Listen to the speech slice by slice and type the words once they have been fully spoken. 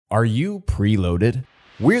Are you preloaded?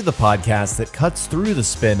 We're the podcast that cuts through the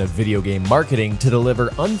spin of video game marketing to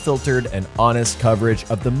deliver unfiltered and honest coverage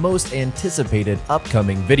of the most anticipated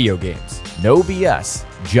upcoming video games. No BS,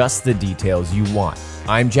 just the details you want.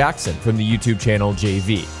 I'm Jackson from the YouTube channel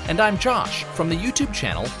JV. And I'm Josh from the YouTube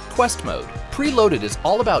channel Quest Mode. Preloaded is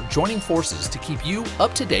all about joining forces to keep you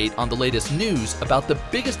up to date on the latest news about the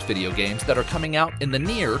biggest video games that are coming out in the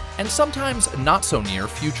near and sometimes not so near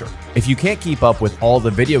future. If you can't keep up with all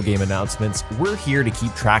the video game announcements, we're here to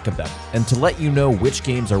keep track of them and to let you know which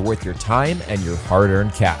games are worth your time and your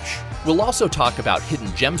hard-earned cash. We'll also talk about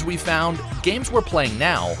hidden gems we found, games we're playing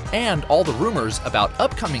now, and all the rumors about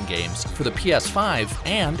upcoming games for the PS5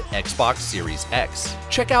 and Xbox Series X.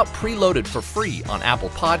 Check out Preloaded for free on Apple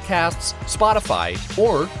Podcasts, Spotify,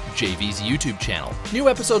 or JV's YouTube channel. New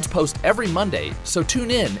episodes post every Monday, so tune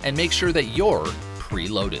in and make sure that you're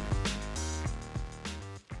preloaded.